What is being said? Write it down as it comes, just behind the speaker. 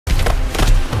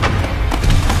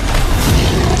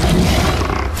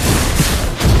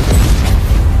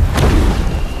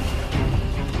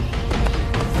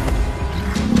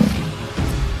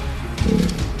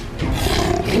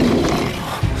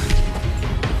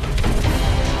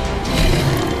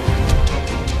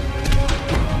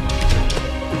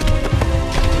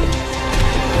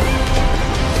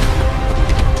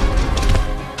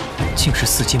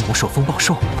阶魔兽风暴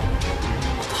兽，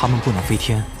他们不能飞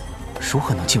天，如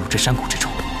何能进入这山谷之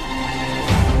中？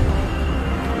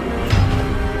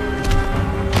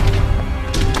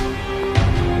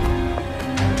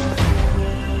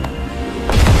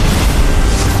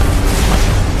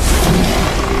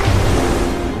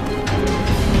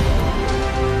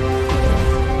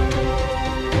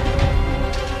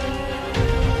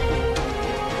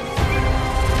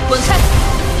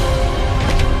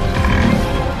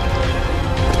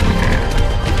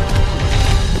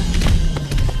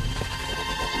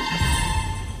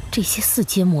 这些4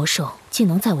阶魔兽竟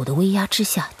能在我的威压之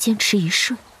下坚持一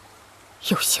瞬，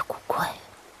有些古怪。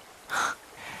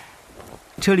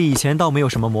这里以前倒没有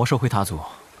什么魔兽会踏足，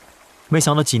没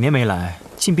想到几年没来，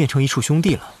竟变成一处兄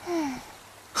弟了。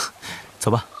走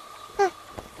吧。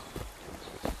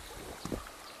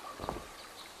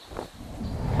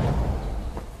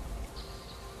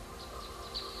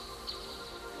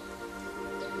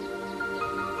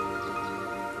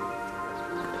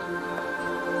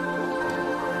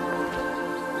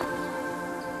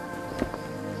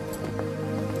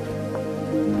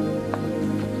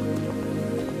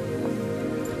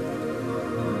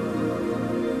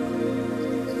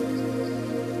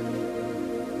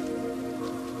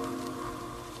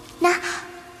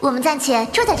我们暂且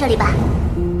住在这里吧，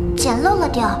简陋了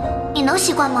点儿，你能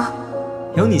习惯吗？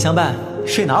有你相伴，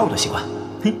睡哪儿我都习惯。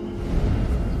哼。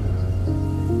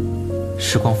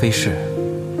时光飞逝，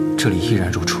这里依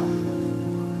然如初。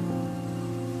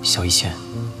小医仙，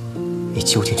你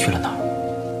究竟去了哪儿？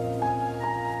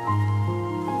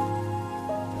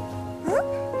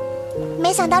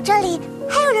没想到这里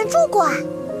还有人住过啊！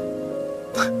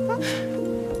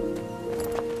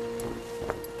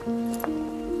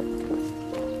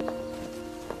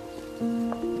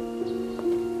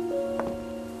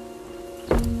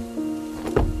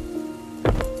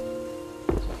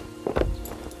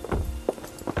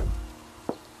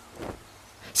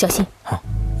小心！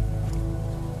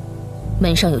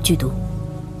门上有剧毒。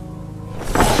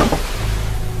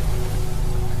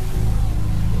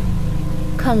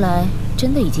看来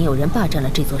真的已经有人霸占了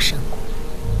这座山谷。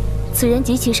此人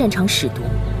极其擅长使毒，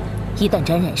一旦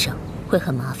沾染上，会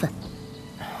很麻烦。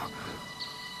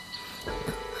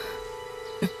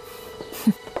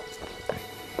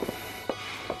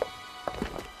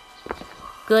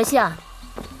阁下，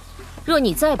若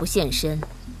你再不现身，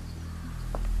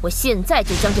我现在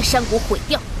就将这山谷毁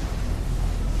掉。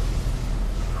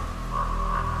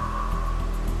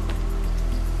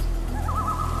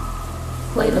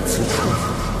为了此处，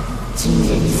今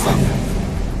夜你3人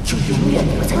就永远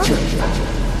留在这里吧。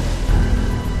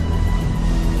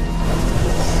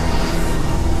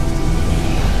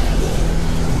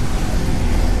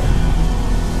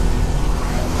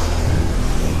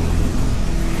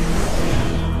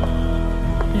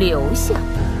留下？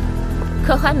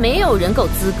可还没有人够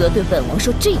资格对本王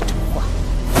说这种话。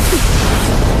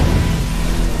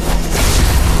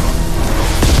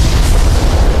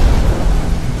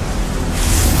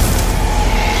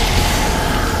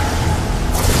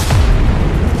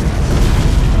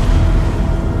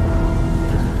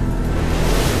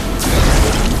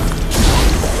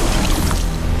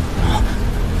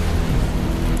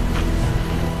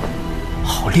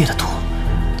好烈的毒，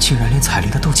竟然连彩铃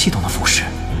的斗气都能腐蚀。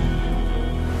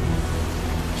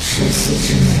 10息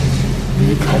之内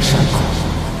离开山谷，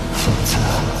否则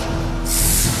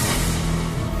死。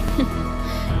哼，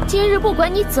今日不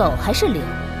管你走还是留，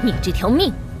你这条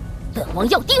命，本王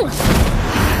要定了。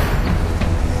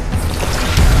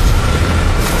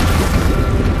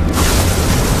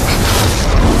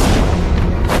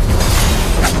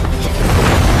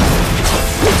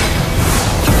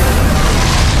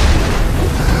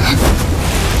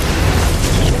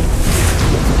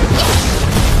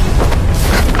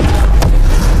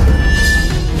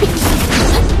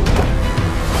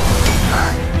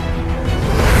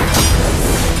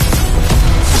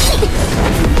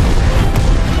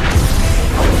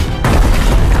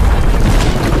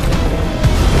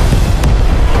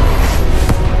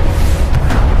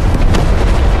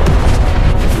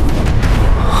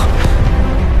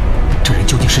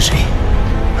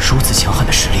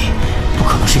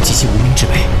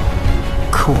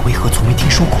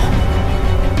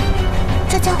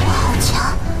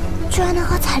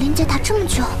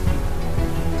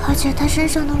他身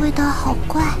上的味道好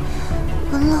怪，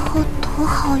闻了后头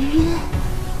好晕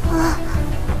啊！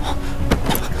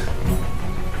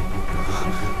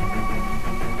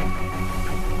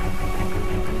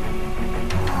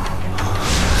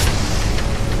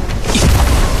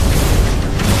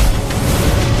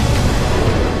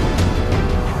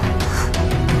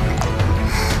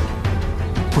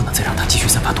不能再让他继续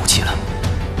散发毒气了，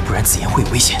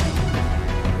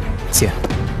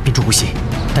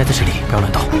待在这里，不要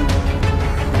乱动。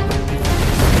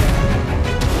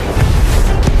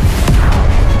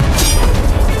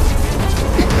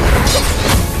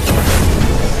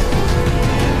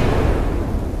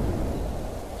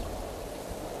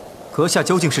阁下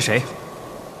究竟是谁？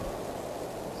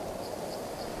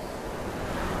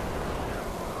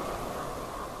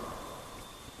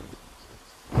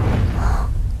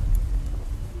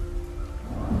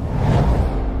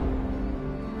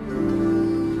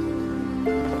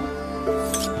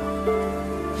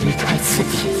离开此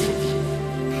地。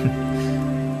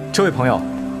这位朋友，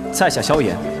在下萧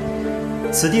炎。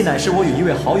此地乃是我与一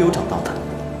位好友找到的，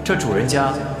这主人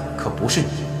家可不是你。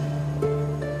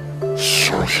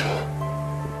萧炎，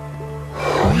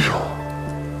好友。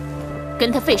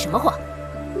跟他废什么话？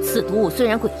此毒物虽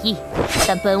然诡异，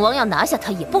但本王要拿下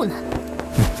他也不难。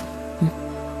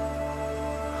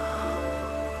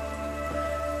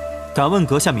敢问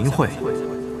阁下名讳？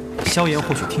萧炎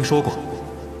或许听说过。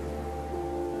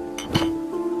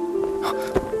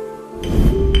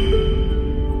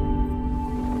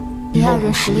你二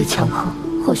人实力强横，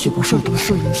或许不受毒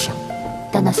素影响，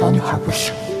但那小女孩不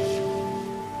行。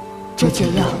这解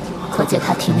药可解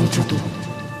她体内之毒。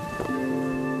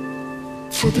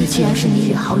此地既然是你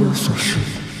与好友所失，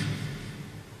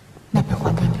那便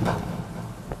还给你吧。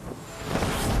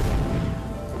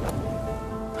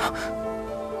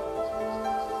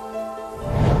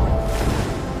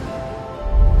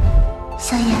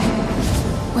萧炎，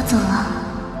我走了，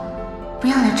不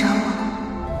要来找我。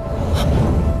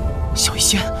小医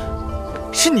仙，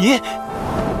是你！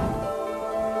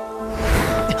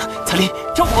彩铃，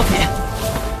照顾好自己。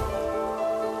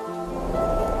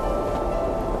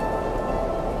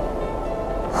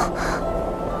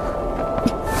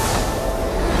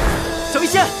小医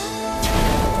仙，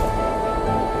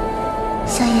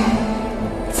萧炎，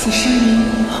此生与你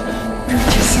若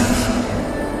只相逢，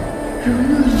如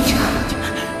梦一场，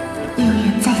有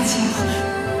缘再见。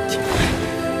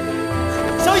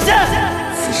小医仙，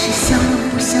此时相忘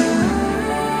不相忘，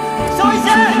小医仙，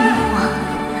愿逐月往，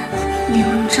流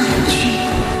照君。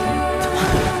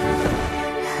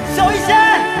小医仙，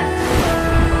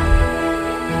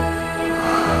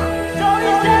小医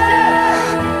仙。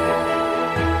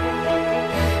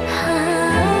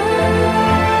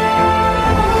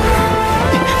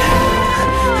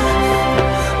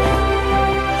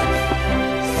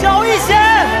小医仙，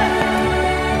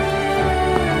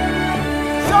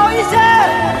小医仙，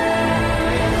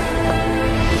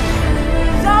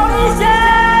小医仙，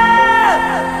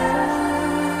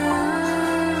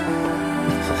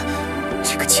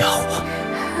这个家伙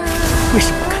为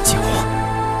什么不敢见我？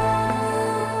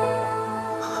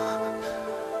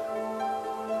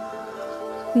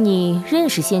你认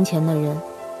识先前的人？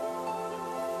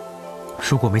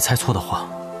如果没猜错的话，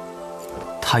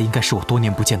他应该是我多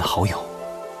年不见的好友。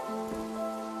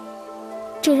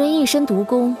这人一身毒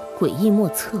功，诡异莫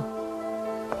测。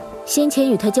先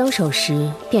前与他交手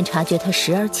时，便察觉他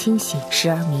时而清醒，时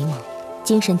而迷茫，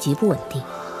精神极不稳定。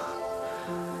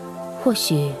或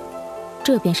许，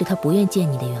这便是他不愿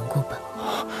见你的缘故吧。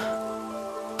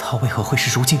他为何会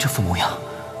是如今这副模样？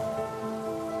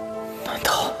难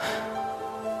道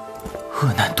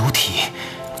恶难毒体？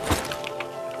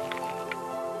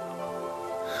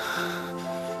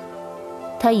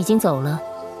他已经走了，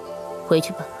回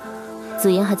去吧。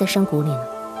紫妍还在山谷里呢。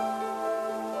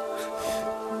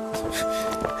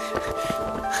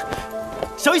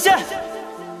小医仙，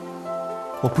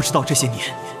我不知道这些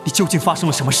年你究竟发生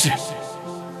了什么事，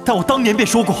但我当年便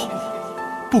说过，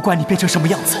不管你变成什么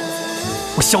样子，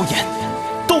我萧炎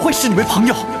都会视你为朋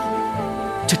友。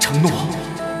这承诺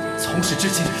从始至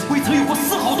今未曾有过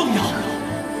丝毫动摇。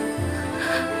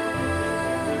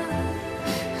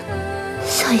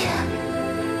萧炎，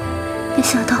没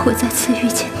想到会再次遇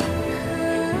见你。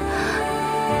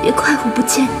别怪我不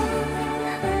见你，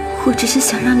我只是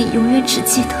想让你永远只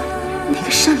记得那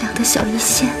个善良的小医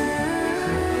仙，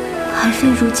而非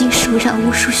如今受染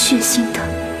无数血腥的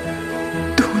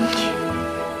毒女。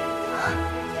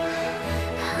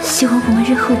希望我们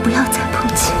日后不要再碰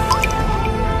见，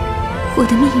我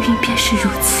的命运便是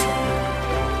如此，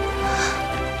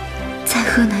在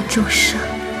恶难中生，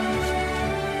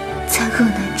在恶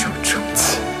难中终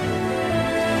结。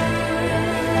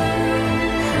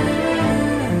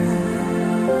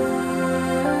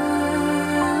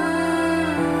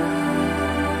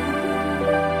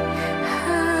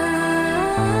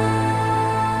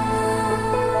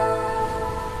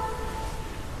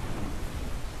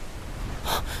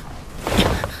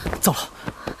糟了！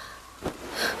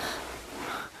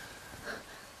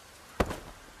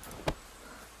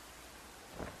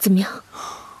怎么样？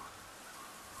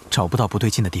找不到不对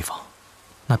劲的地方，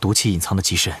那毒气隐藏的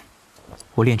极深，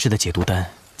我炼制的解毒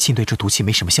丹竟对这毒气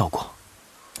没什么效果。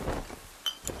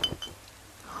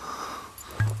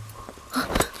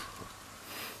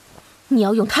你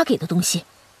要用他给的东西，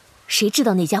谁知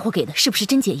道那家伙给的是不是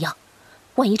真解药？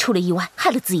万一出了意外，害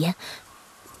了紫妍。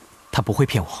他不会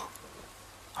骗我，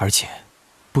而且，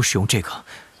不使用这个，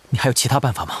你还有其他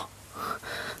办法吗？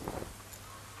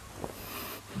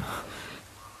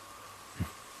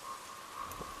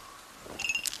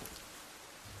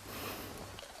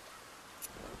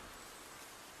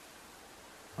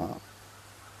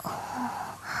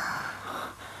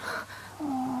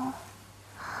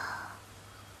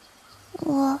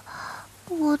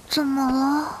我怎么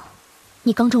了？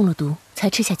你刚中了毒，才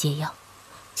吃下解药，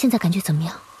现在感觉怎么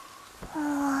样？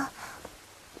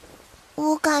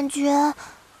我感觉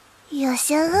有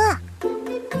些饿。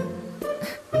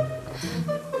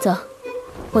走，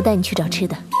我带你去找吃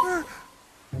的。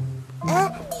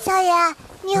萧炎，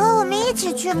你和我们一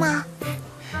起去吗？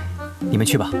你们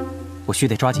去吧，我须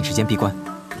得抓紧时间闭关。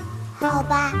好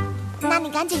吧，那你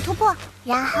赶紧突破，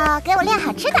然后给我练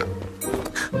好吃的。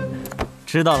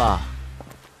知道了。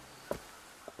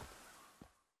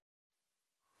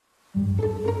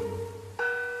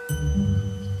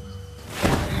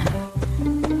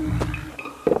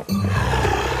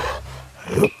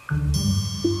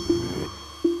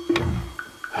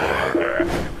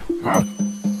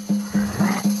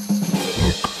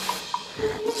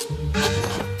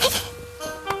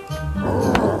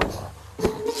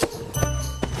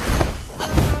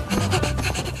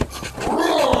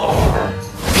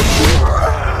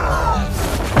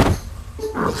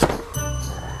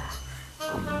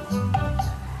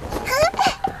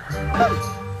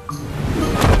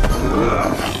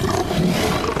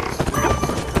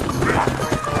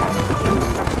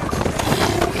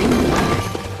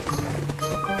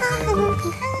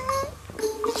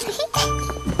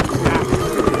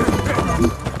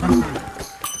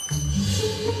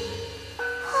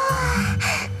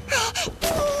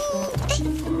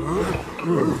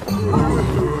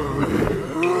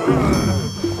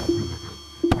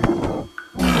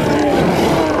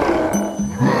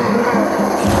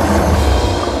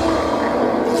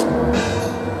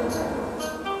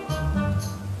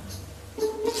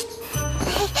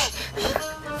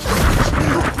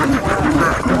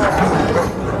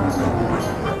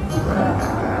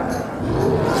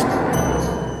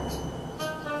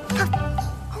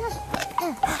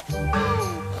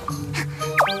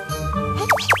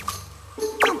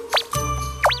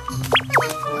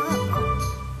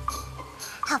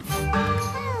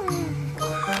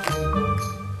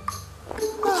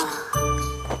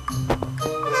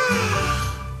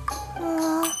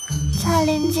彩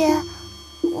玲姐，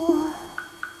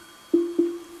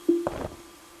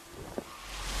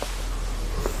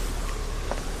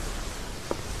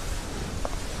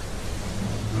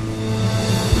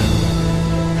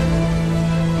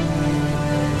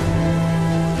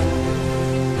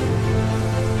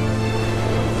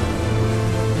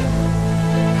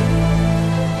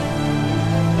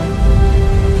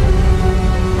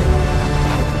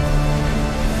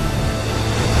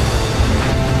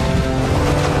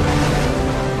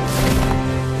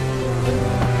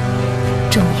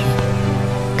终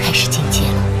于开始进阶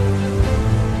了。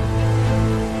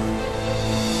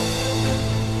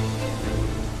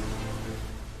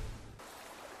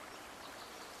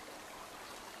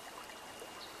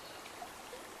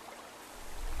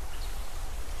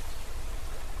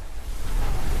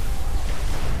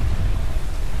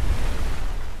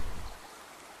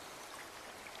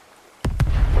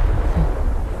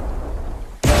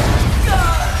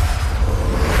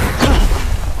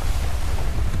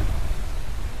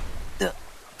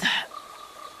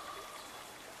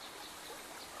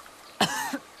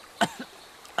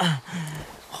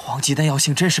黄鸡丹药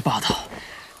性真是霸道，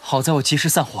好在我及时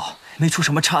散火，没出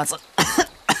什么岔子。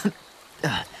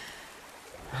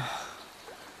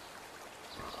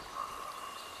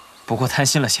不过贪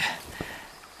心了些，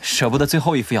舍不得最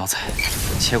后一副药材，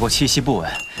结果气息不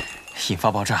稳，引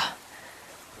发爆炸。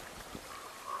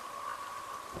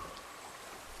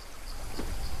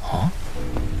啊，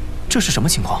这是什么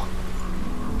情况？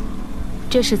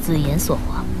这是紫妍所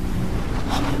化，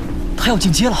他要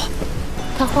进阶了。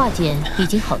他化茧已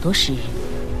经好多时日，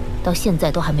到现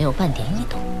在都还没有半点异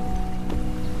动。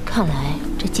看来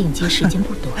这进阶时间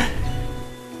不短。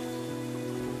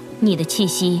你的气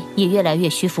息也越来越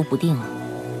虚浮不定了，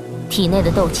体内的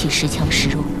斗气时强时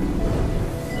弱，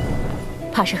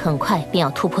怕是很快便要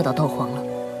突破到斗皇了。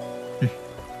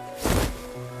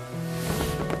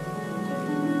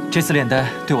这次炼丹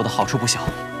对我的好处不小。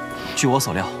据我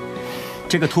所料，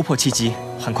这个突破契机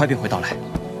很快便会到来。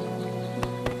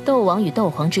斗王与斗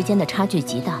皇之间的差距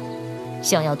极大，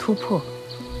想要突破，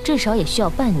至少也需要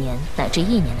半年乃至1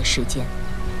年的时间，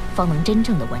方能真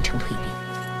正的完成蜕变。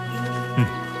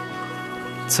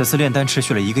此次炼丹持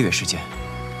续了1个月时间，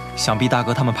想必大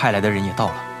哥他们派来的人也到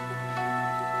了。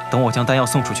等我将丹药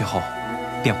送出去后，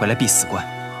便回来闭死关。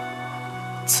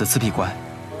此次闭关，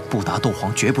不达斗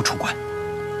皇绝不出关。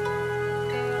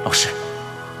老师，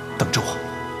等着我，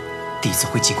弟子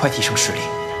会尽快提升实力，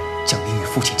将您与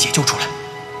父亲解救出来。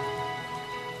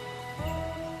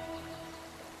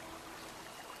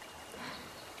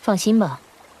放心吧，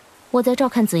我在照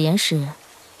看紫妍时，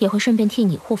也会顺便替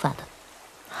你护法的。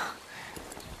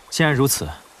既然如此，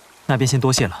那便先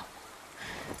多谢了。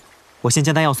我先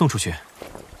将丹药送出去。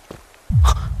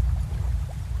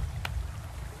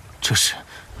这是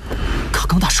卡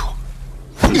刚大叔。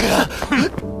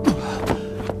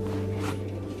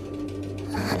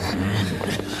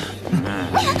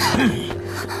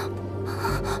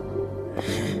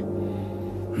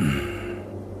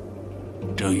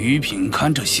这余品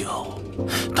看着小，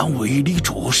但威力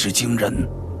着实惊人，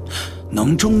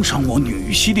能重伤我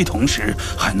女婿的同时，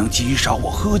还能击杀我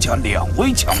贺家2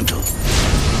位强者。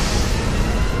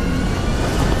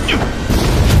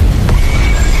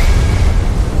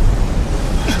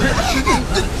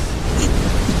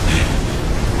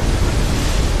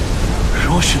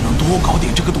若是能多搞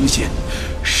点这个东西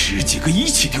，10几个一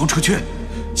起丢出去，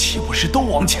岂不是斗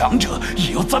王强者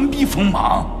也要暂避锋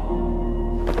芒？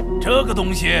这个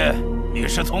东西你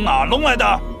是从哪弄来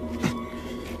的？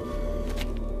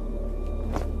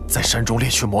在山中猎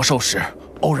取魔兽时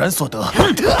偶然所得。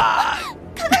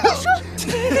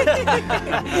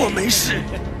我没事，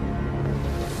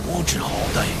不知好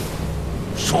歹。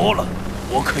说了，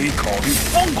我可以考虑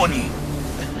放过你。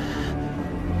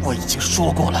我已经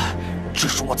说过了，这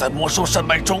是我在魔兽山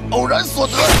脉中偶然所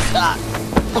得。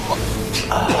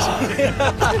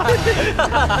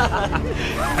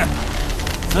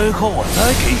最后我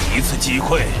再给你一次机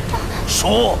会，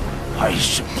说还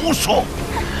是不说？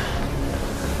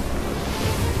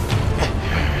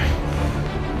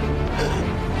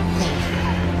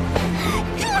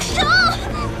住手！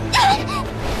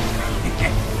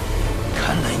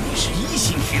看来你是一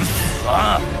心寻死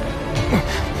啊！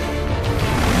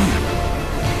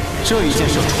这一箭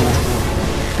射出，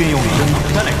便用你的脑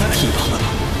袋来替替。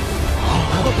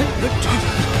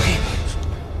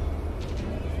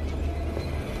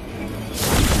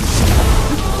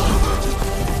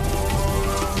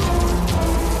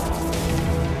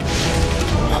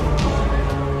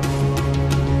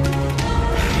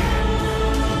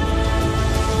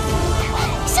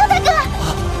萧大哥，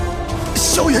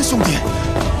萧炎兄弟。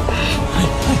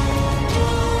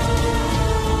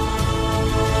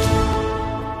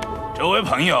这位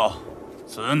朋友，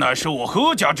此乃是我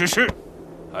贺家之事，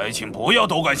还请不要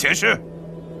多管闲事。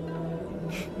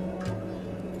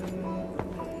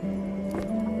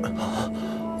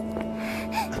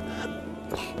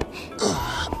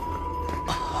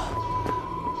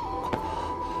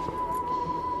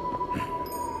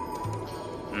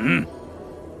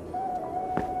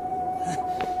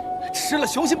吃了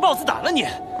雄心豹子胆了你，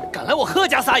敢来我贺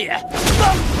家撒野！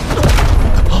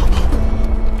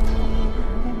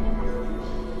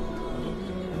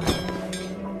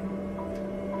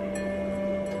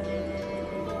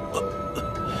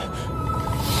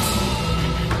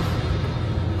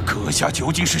阁下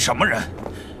究竟是什么人？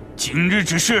今日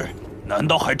之事，难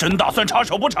道还真打算插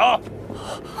手不成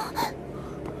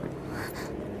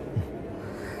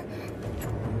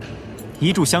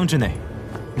？1炷香之内，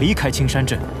离开青山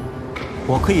镇，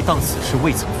我可以当此事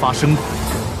未曾发生过。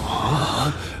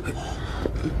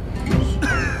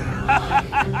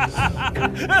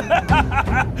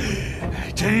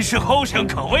真是后生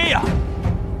可畏呀！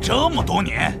这么多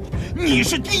年，你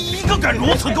是第一个敢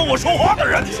如此跟我说话的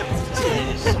人。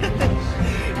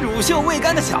乳臭未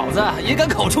干的小子也敢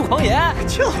口出狂言，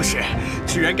就是，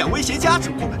居然敢威胁家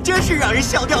主，真是让人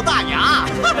笑掉大牙。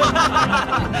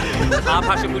他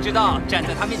怕是不知道站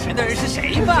在他面前的人是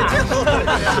谁吧？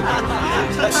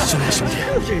萧炎兄弟，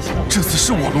这次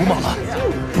是我鲁莽了，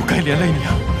不该连累你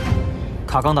啊。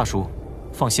卡刚大叔，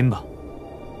放心吧，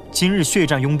今日血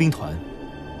战佣兵团，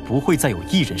不会再有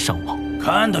1人伤亡。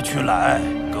看得出来，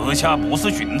阁下不是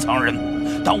寻常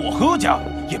人，但我贺家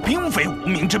也并非无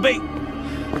名之辈。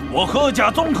我贺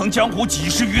家纵横江湖几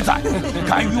十余载，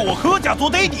敢与我贺家作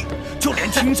对的，就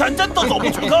连青山镇都走不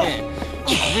出口。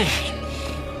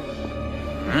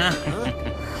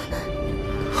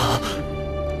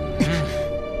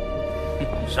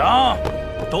上，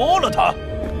剁了他！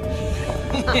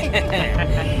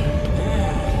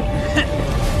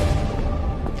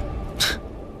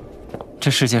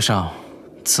这世界上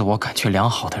自我感觉良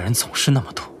好的人总是那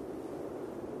么多。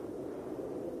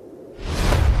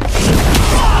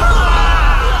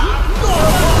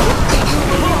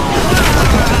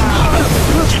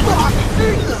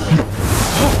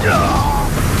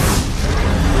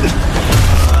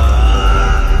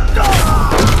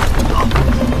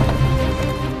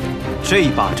这一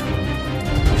巴掌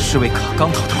是为卡刚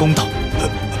讨的公道。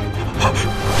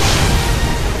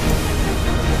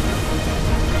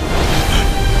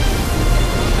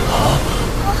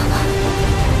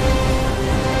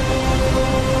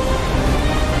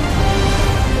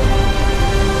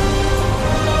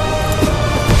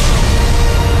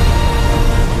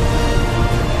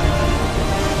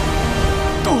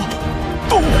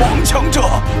斗皇强者。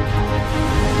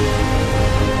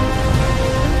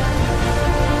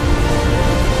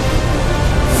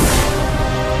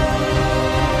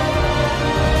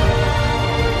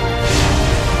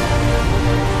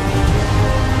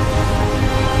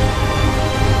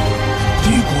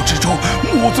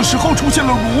墨子时候出现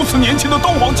了如此年轻的斗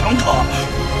皇强者，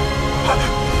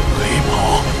黑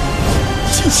袍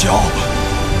金萧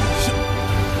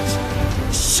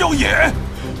萧炎，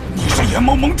你是炎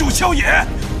盟盟主萧炎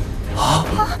啊！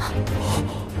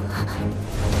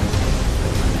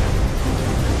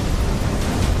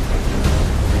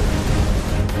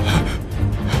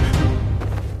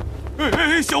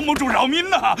萧盟主饶命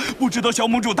呐！不知道萧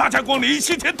盟主大驾光临，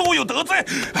先前多有得罪，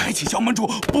请萧盟主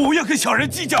不要跟小人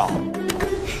计较。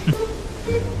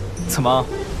怎么，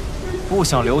不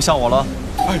想留下我了？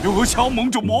哎呦，萧盟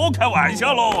主莫开玩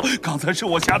笑喽！刚才是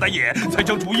我瞎打眼，才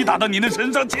将主意打到您的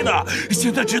身上去的。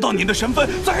现在知道您的身份，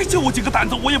再借我几个胆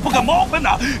子，我也不敢冒犯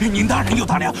呐。您大人有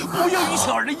大量，不要与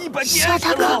小人一般见识。萧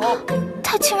大哥，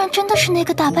他竟然真的是那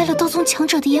个打败了斗宗强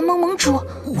者的炎盟盟主！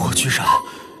我居然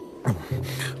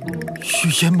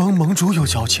与炎盟盟主有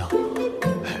交情。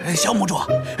萧盟主，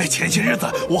前些日子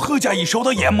我贺家已收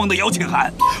到炎盟的邀请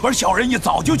函，而小人也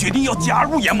早就决定要加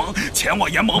入炎盟，前往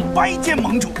炎盟拜见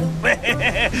盟主。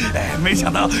没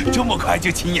想到这么快就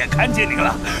亲眼看见您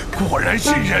了，果然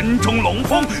是人中龙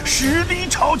凤，实力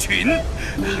超群。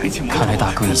看来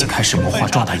大哥已经开始谋划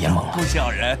壮大炎盟了，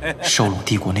收拢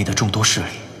帝国内的众多势力，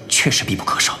确实必不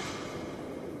可少。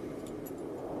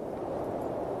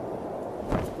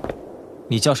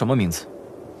你叫什么名字？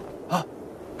啊，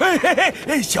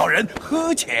小人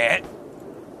呵浅。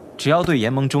只要对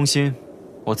炎盟忠心，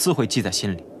我自会记在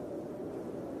心里。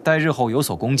待日后有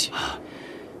所功绩，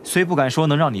虽不敢说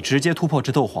能让你直接突破至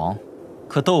斗皇，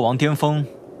可斗王巅峰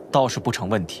倒是不成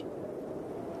问题。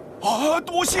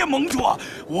多谢盟主，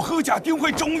我贺家定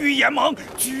会忠于炎盟，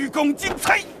鞠躬尽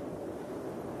瘁。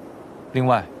另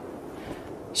外，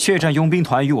血战佣兵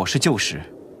团与我是旧识，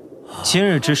今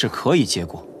日之事可以结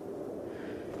果。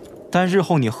但日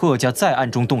后你贺家再暗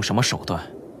中动什么手段，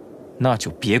那就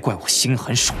别怪我心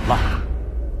狠手辣。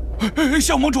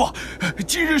小盟主，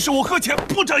今日是我贺浅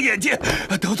不长眼界，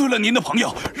得罪了您的朋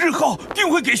友，日后定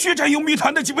会给血战佣兵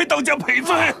团的几位刀匠赔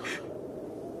罪。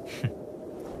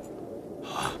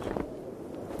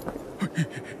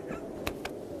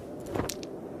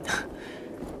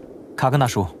卡格纳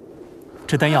叔，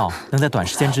这丹药能在短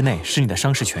时间之内使你的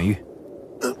伤势痊愈。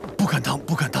不敢当，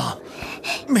不敢当。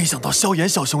没想到萧炎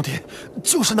小兄弟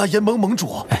就是那炎盟盟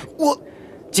主。我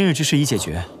今日之事已解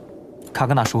决，卡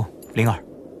格纳叔、灵儿，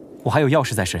我还有要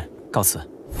事在身，告辞。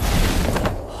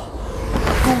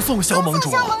恭送萧盟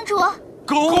主，萧盟主，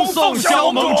恭送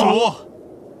萧盟主。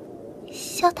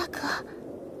萧大哥。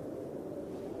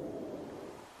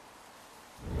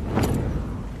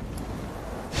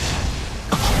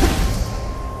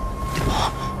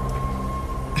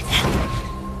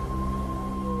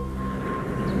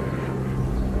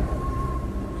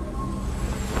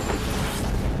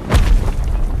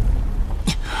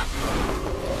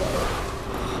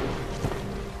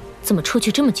怎么出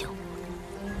去这么久？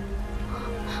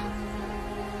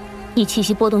你气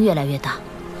息波动越来越大，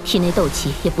体内斗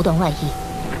气也不断外溢，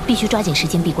必须抓紧时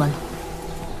间闭关了。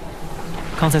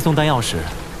刚才送丹药时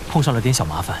碰上了点小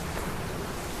麻烦，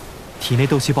体内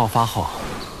斗气爆发后，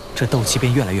这斗气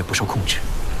便越来越不受控制。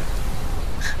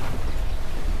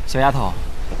小丫头，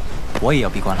我也要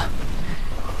闭关了，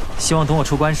希望等我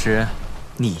出关时，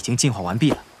你已经进化完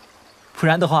毕了，不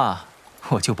然的话，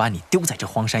我就把你丢在这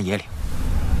荒山野岭。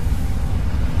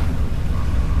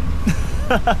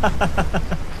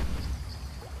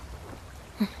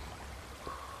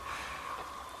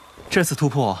这次突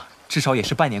破至少也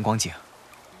是半年光景，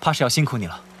怕是要辛苦你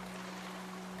了。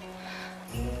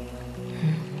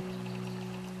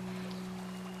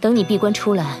等你闭关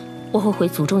出来，我会回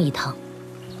族中一趟。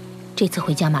这次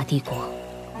回加玛帝国，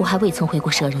我还未曾回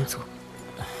过蛇人族。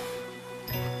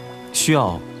需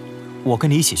要我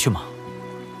跟你一起去吗？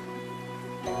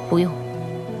不用，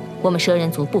我们蛇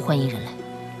人族不欢迎人类。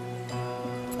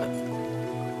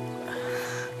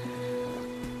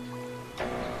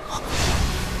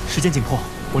时间紧迫，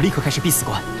我立刻开始必死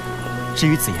关。至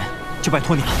于此言，就拜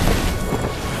托你了。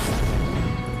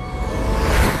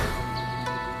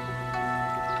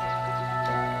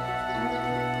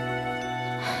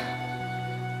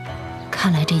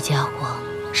看来这家伙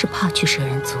是怕去蛇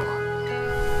人族，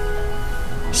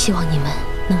希望你们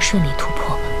能顺利突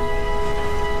破吧。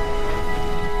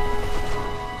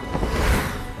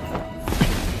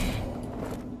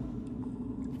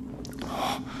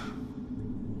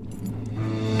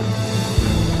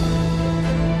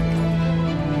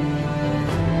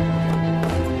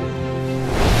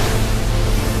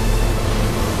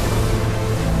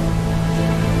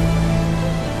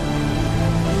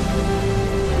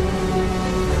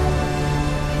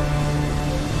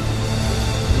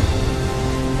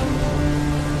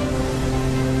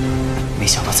没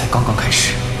想到才刚刚开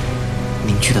始，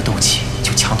凝聚的斗气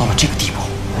就强到了这个地步。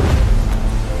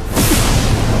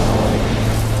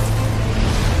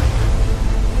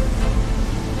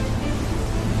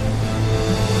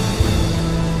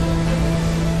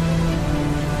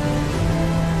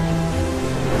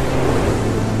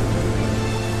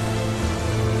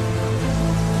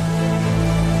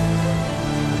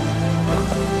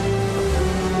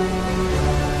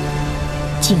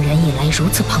竟然引来如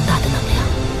此庞大的能量！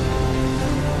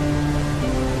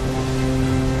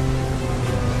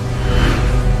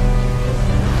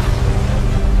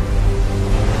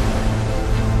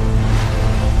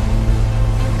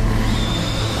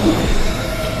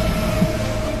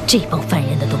这帮犯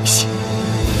人的东西，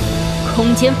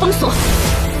空间封锁。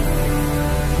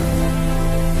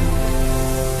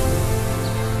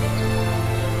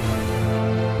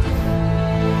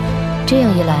这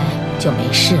样一来就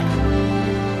没事了。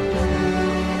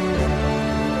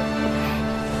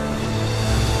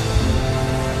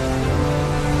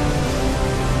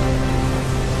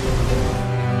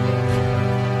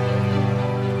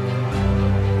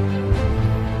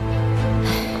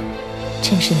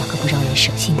真是两个不让人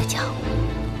省心的家伙。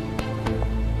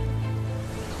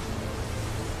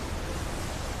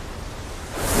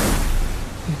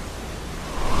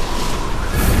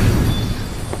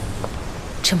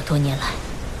这么多年来，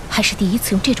还是第一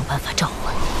次用这种办法召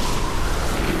唤。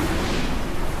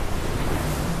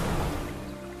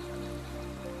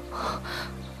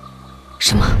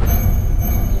什么？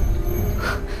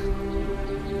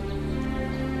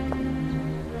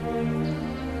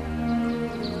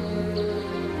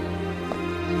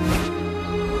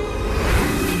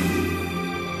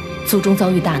族中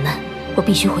遭遇大难，我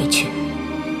必须回去。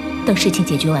等事情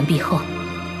解决完毕后，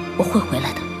我会回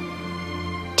来的。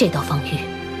这道防御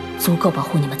足够保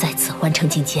护你们再次完成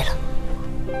进阶了。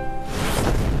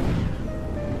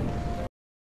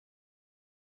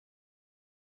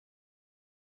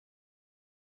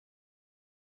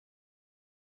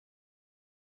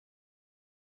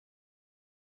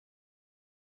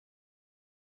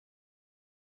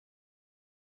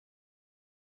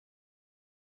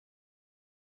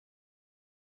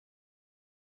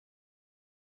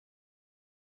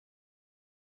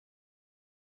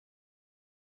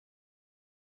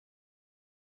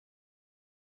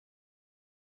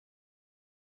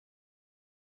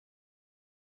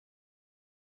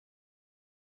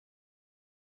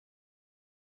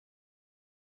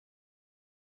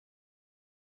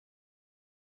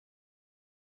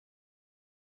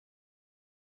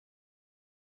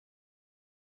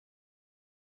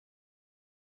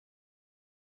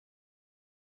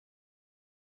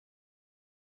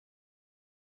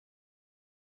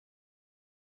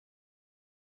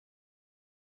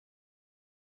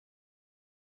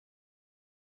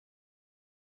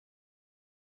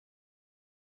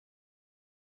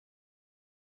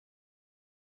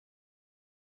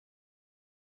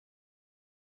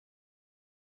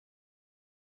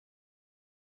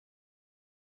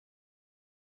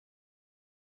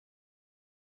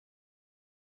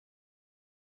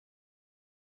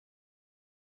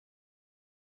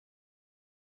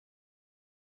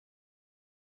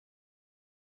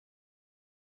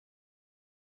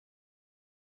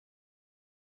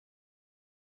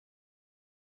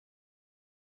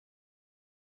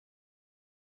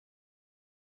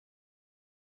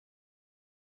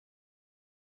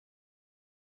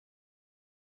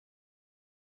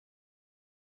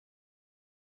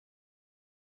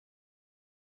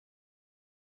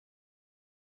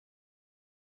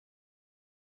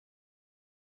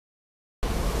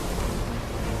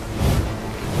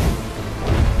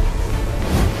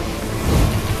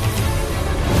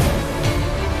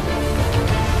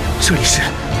这里是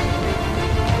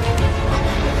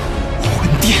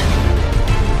魂殿。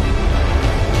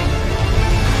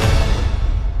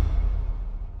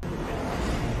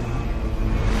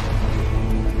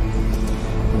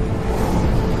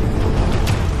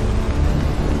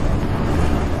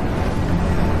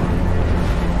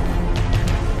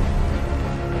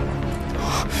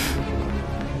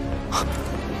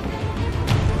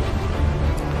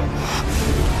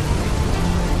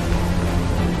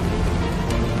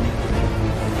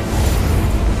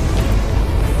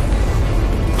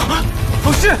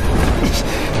事！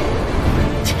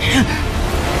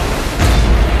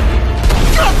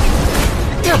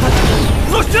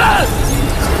陆轩！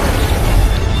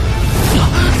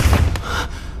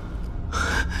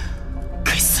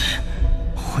该死！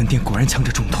魂殿果然强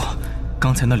者众多，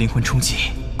刚才那灵魂冲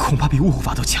击恐怕比雾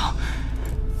法都强。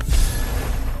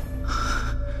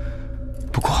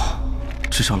不过，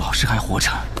至少老师还活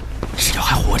着，只要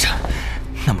还活着，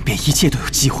那么便一切都有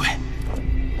机会。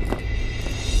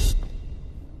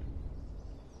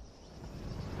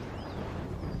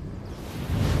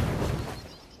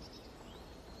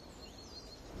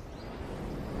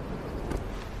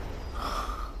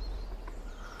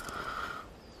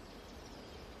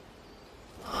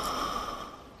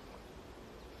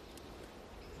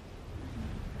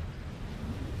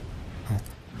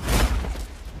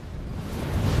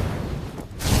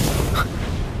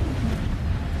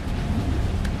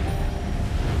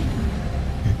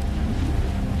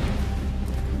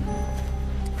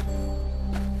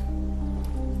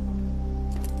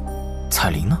彩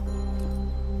铃呢？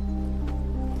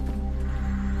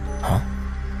啊？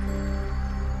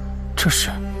这是？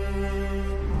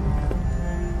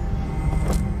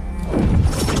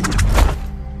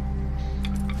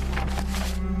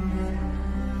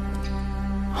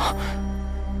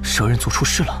蛇人族出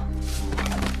事了。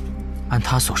按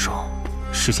他所说，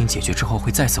事情解决之后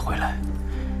会再次回来。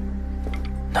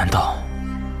难道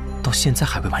到现在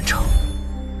还未完成？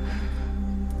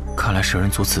看来蛇人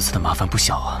族此次的麻烦不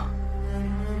小啊。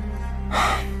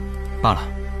罢了，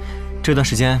这段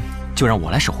时间就让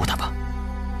我来守护他吧。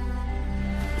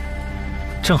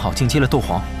正好进阶了斗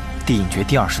皇，地隐诀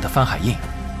第2式的翻海印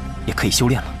也可以修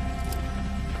炼了。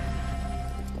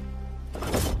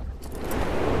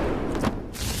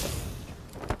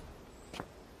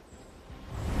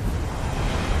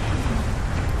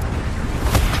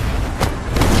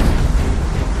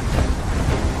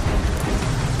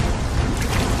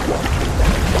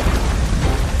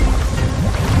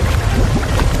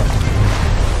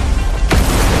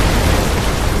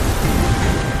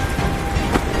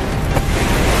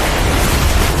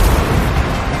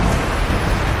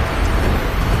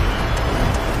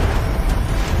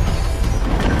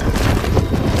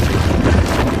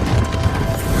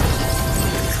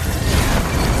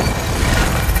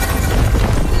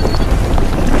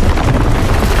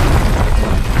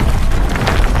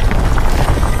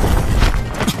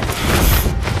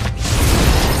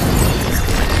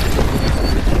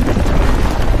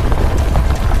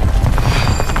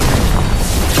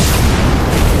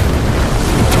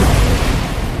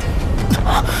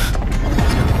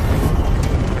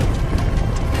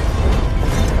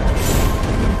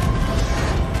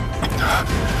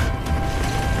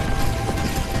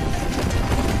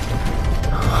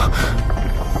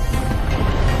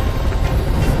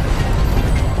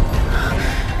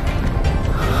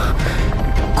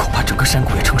山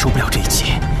谷也承受不了这一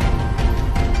击，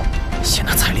先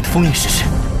拿彩铃的封印试试。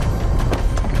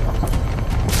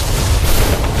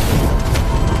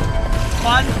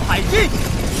翻海印，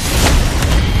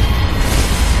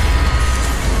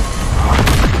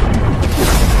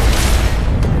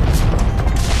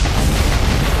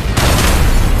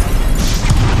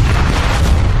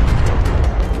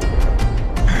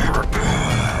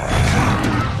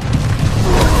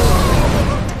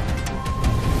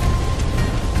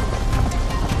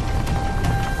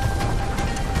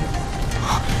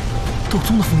斗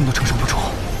宗的封印都承受不住。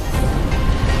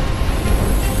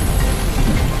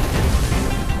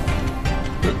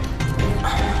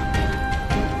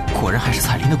果然还是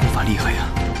彩铃的功法厉害呀！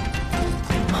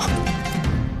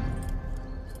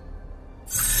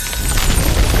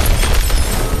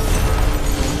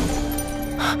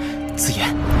紫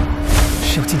妍，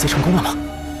是要进阶成功了吗？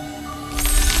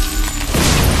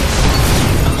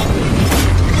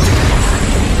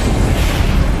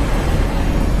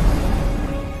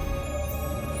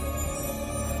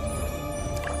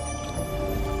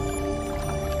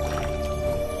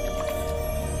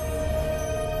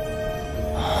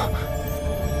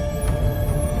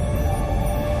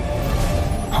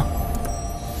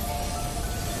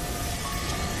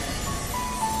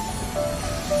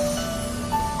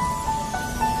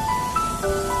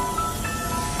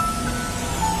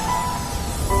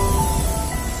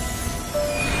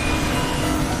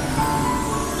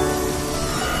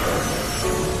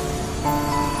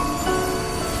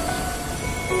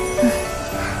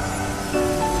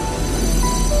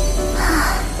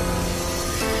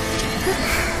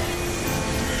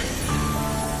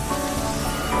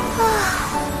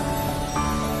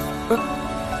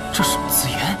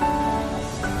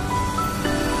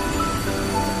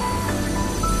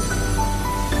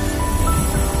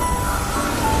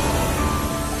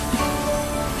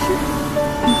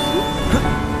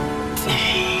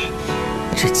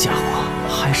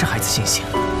是孩子信心。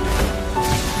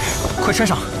快穿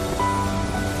上！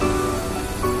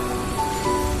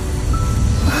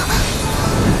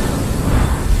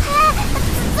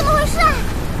怎么回事啊？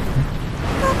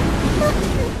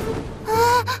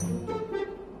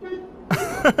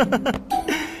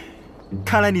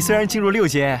看来你虽然进入6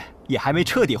阶，也还没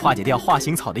彻底化解掉化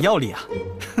形草的药力啊！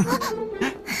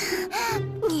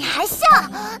你还笑？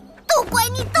都怪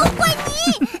你，都怪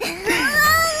你！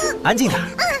安静点，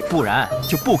不然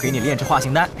就不给你炼制化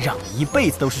形丹，让你一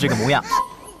辈子都是这个模样。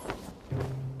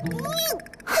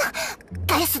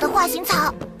该死的化形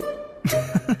草！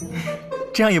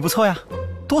这样也不错呀，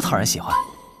多讨人喜欢。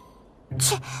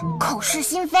切，口是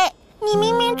心非！你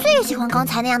明明最喜欢刚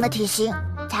才那样的体型。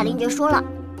彩玲姐说了，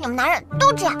你们男人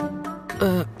都这样。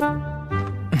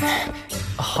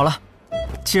好了，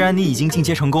既然你已经进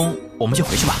阶成功，我们就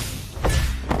回去吧。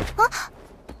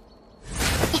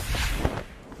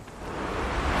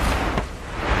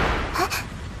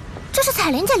这是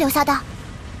彩玲姐留下的。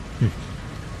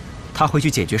她回去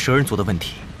解决蛇人族的问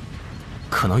题，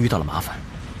可能遇到了麻烦。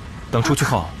等出去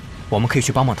后，我们可以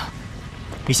去帮帮她。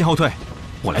你先后退，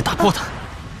我来打破她。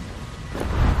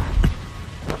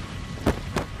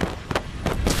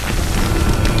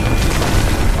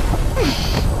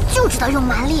就知道用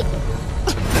蛮力。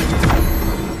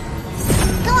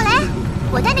跟我来，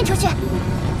我带你出去。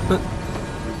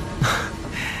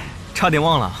差点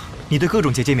忘了，你对各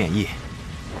种结界免疫。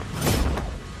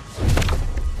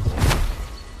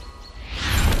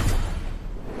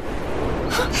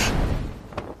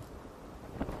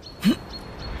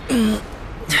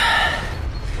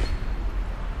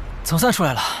总算出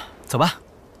来了，走吧。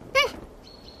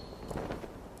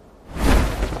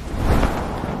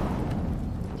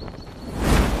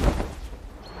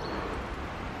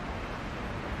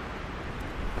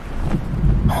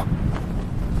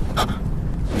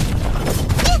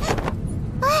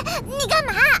你干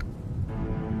嘛？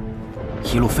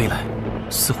一路飞来，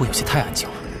似乎有些太安静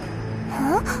了。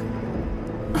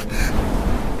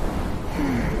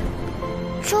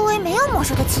周围没有魔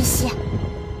兽的气息，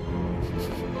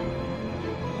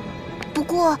不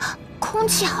过空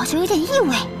气好像有点异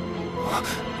味。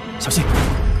小心，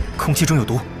空气中有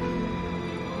毒。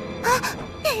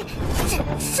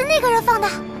是那个人放的？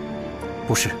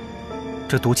不是，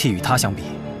这毒气与他相比，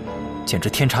简直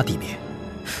天差地别。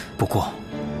不过，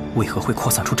为何会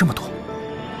扩散出这么多？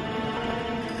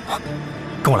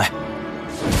跟我来。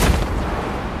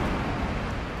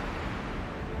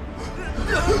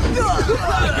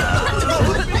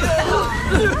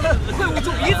快捂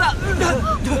住鼻子！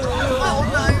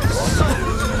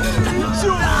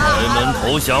开门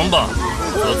投降吧！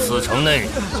在此城内，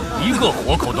一个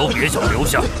活口都别想留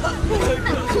下。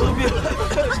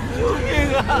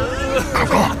哥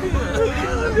哥，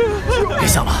别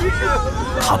想了，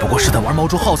他不过是在玩毛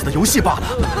捉耗子的游戏罢了，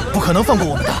不可能放过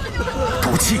我们的。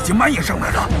毒气已经蔓延上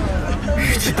来了，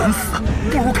与其等死，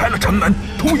不如开了城门，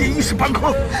偷饮一时半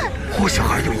刻，或许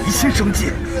还有一线生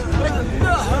机。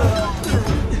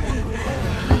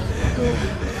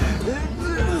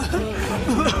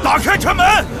打开城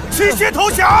门，齐心投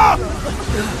降！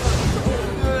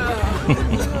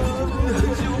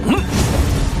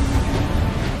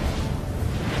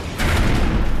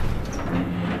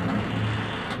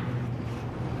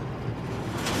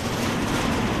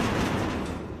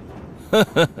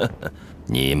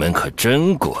你们可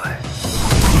真乖，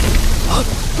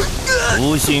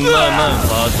毒性慢慢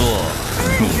发作，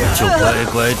你们就乖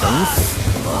乖等死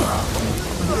吧。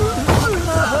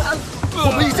我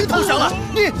们已经投降了，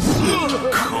你……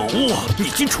可恶，你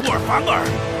竟出尔反尔！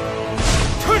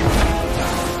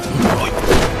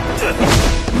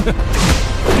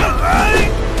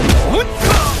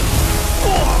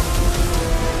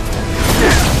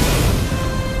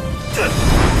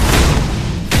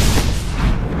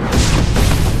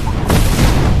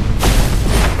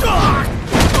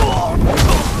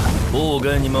不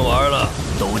跟你们玩了，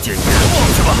都见阎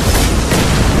王去吧！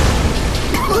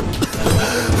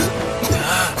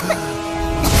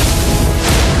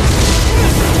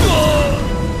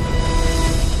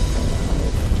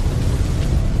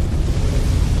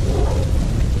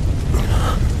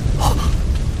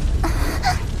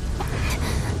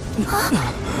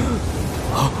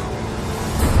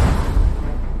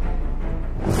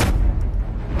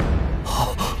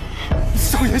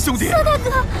萧炎兄弟，萧大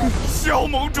哥，萧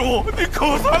盟主，你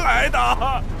可算来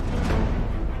的！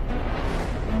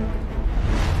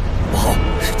不好，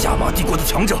是加玛帝国的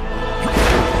强者。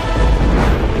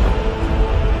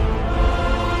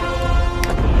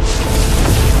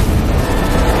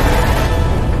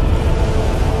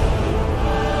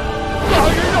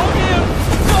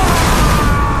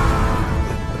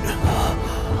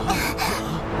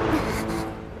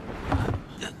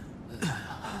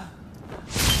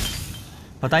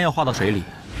丹药化到水里，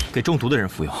给中毒的人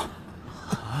服用。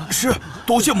是，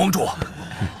多谢盟主。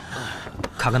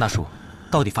卡格纳叔，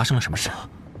到底发生了什么事？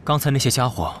刚才那些家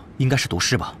伙应该是毒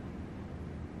师吧？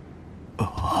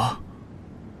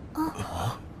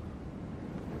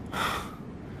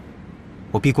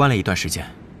我闭关了一段时间。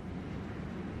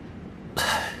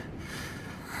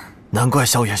难怪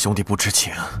萧炎兄弟不知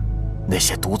情，那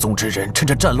些毒宗之人趁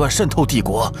着战乱渗透帝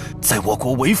国，在我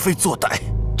国为非作歹。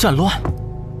战乱？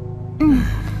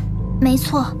没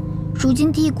错。如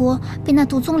今帝国被那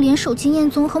毒宗联手金焰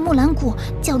宗和木兰谷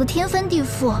搅得天翻地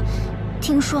覆，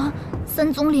听说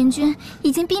三宗联军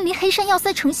已经兵临黑山要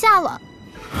塞城下了。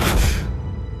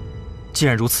既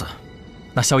然如此，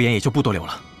那萧炎也就不多留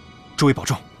了。诸位保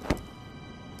重。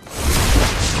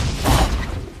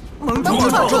盟主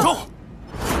保重。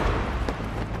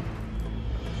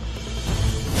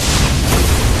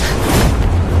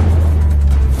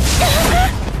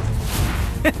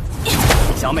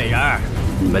小美人儿，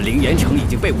你们灵岩城已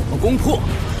经被我们攻破，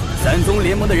三宗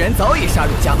联盟的人早已杀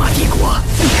入加玛帝国，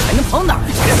你还能跑哪儿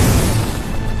去？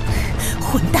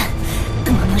混蛋！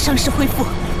等到娘伤势恢复，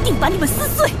定把你们撕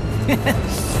碎！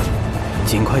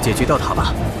尽快解决掉他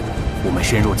吧，我们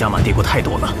深入加玛帝国太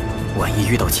多了，万一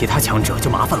遇到其他强者就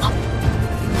麻烦了。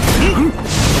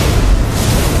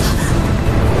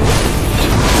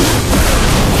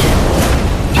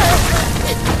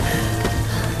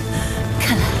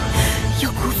看来要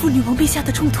辜负女王陛下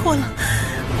的重托了。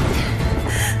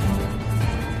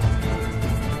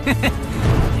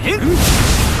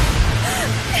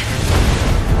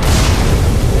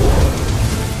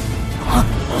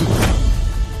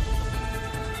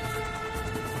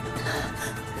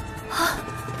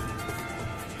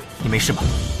你没事吧？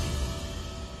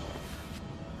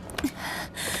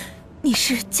你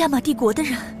是加玛帝国的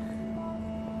人？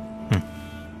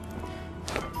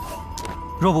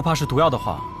若不怕是毒药的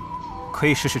话，可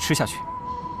以试试吃下去。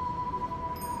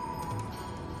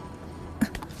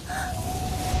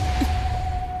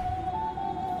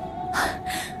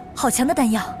好强的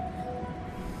丹药！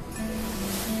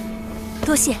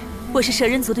多谢，我是蛇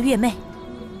人族的月妹。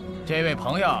这位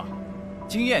朋友，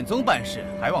金焰宗办事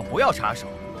还望不要插手，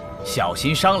小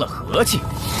心伤了和气。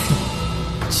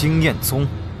金焰宗，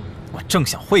我正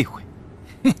想会会。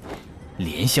哼，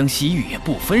怜香惜玉也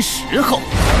不分时候。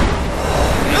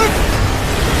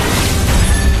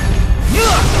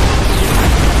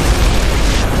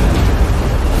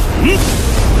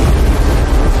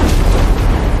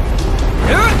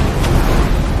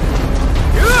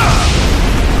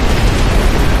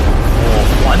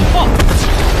环棒！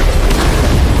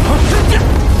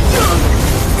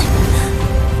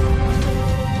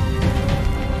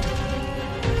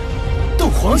斗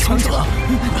皇强者，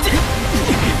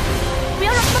不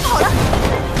要让他们跑了！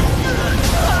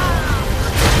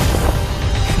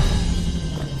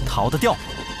逃得掉。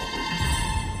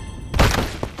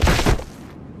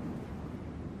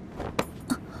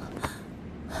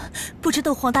不知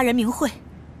斗皇大人名讳？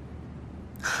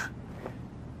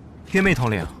月妹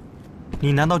统领，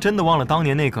你难道真的忘了当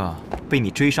年那个被你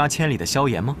追杀千里的萧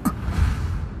炎吗？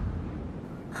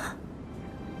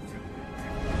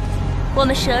我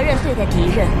们蛇人对待敌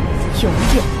人永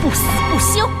远不死不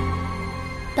休。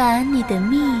把你的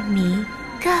秘密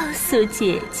告诉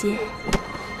姐姐，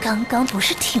刚刚不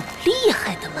是挺厉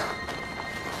害的吗？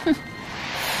哼！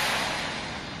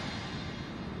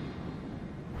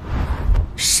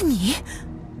是你？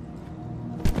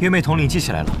月妹统领记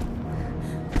起来了。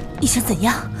你想怎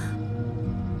样？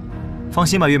放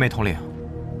心吧，月妹统领，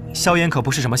萧炎可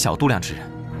不是什么小度量之人。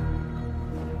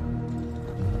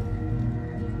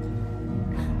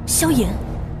萧炎，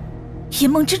炎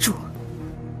盟之主。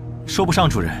说不上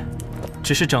主人，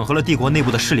只是整合了帝国内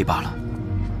部的势力罢了。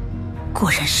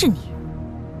果然是你。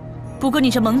不过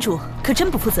你这盟主可真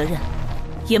不负责任，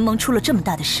炎盟出了这么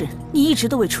大的事，你一直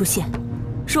都未出现。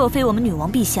若非我们女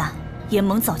王陛下，炎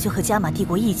盟早就和加玛帝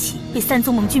国一起被三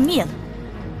宗盟军灭了。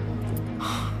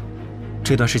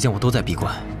这段时间我都在闭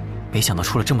关，没想到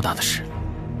出了这么大的事。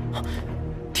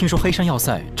听说黑山要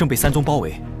塞正被三宗包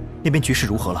围，那边局势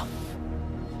如何了？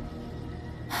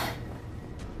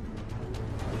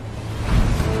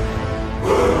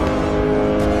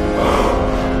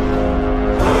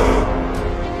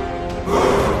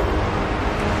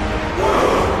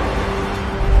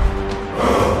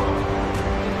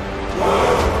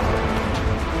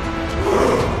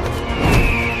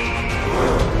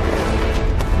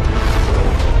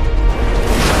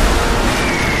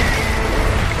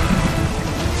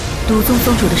毒宗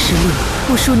宗主的实力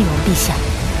不输女王陛下，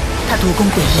他毒功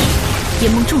诡异，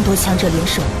炎盟众多强者联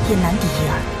手也难敌一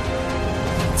二。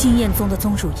金焰宗的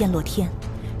宗主燕洛天，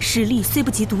实力虽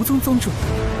不及毒宗宗主，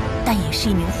但但也是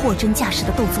一名货真价实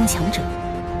的斗宗强者。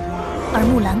而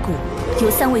木兰谷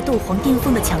由3位斗皇巅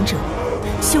峰的强者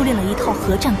修炼了一套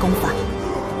合战功法，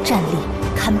战力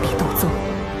堪比斗宗。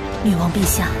女王陛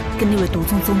下跟那位毒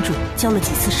宗宗主交了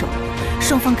几次手，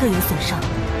双方各有损伤，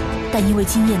但因为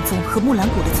金焰宗和木兰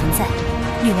谷的存在，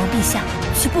女王陛下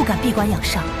却不敢闭关养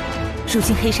伤。如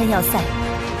今黑山要塞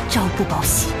朝不保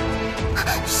夕。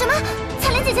什么？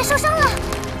彩铃姐姐受伤了！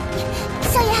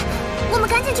萧炎，我们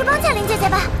赶紧去帮彩铃姐姐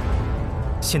吧。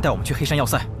先带我们去黑山要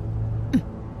塞。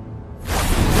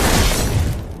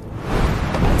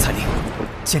彩铃，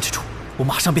坚持住，我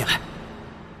马上便来。